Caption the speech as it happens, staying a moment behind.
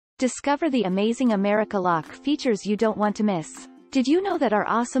Discover the amazing Americaloc features you don't want to miss. Did you know that our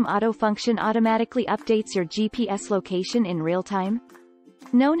awesome auto function automatically updates your GPS location in real time?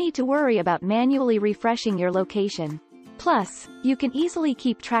 No need to worry about manually refreshing your location. Plus, you can easily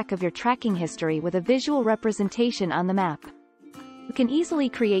keep track of your tracking history with a visual representation on the map. You can easily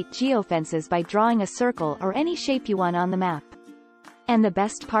create geofences by drawing a circle or any shape you want on the map. And the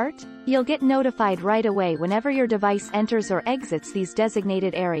best part? You'll get notified right away whenever your device enters or exits these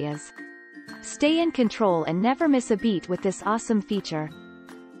designated areas. Stay in control and never miss a beat with this awesome feature.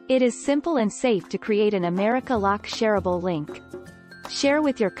 It is simple and safe to create an Americaloc shareable link. Share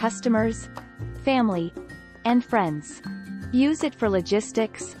with your customers, family, and friends. Use it for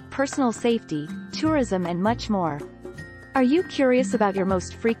logistics, personal safety, tourism and much more. Are you curious about your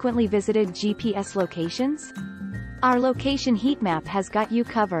most frequently visited GPS locations? Our location heat map has got you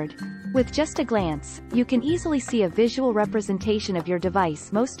covered. With just a glance, you can easily see a visual representation of your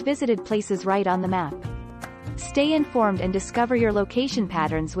device's most visited places right on the map. Stay informed and discover your location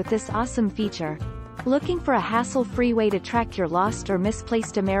patterns with this awesome feature. Looking for a hassle-free way to track your lost or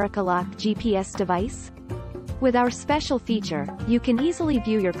misplaced Americaloc GPS device? With our special feature, you can easily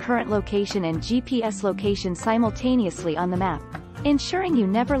view your current location and GPS location simultaneously on the map, ensuring you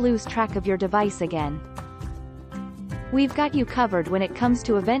never lose track of your device again. We've got you covered when it comes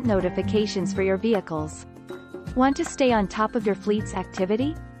to event notifications for your vehicles. Want to stay on top of your fleet's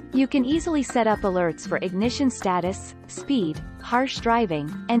activity? You can easily set up alerts for ignition status, speed, harsh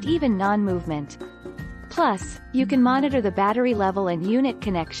driving, and even non-movement. Plus, you can monitor the battery level and unit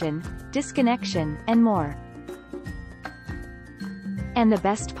connection, disconnection, and more. And the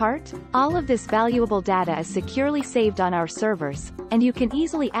best part? All of this valuable data is securely saved on our servers, and you can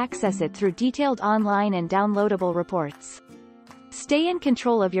easily access it through detailed online and downloadable reports. Stay in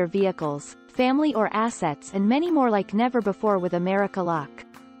control of your vehicles, family or assets and many more like never before with Americaloc.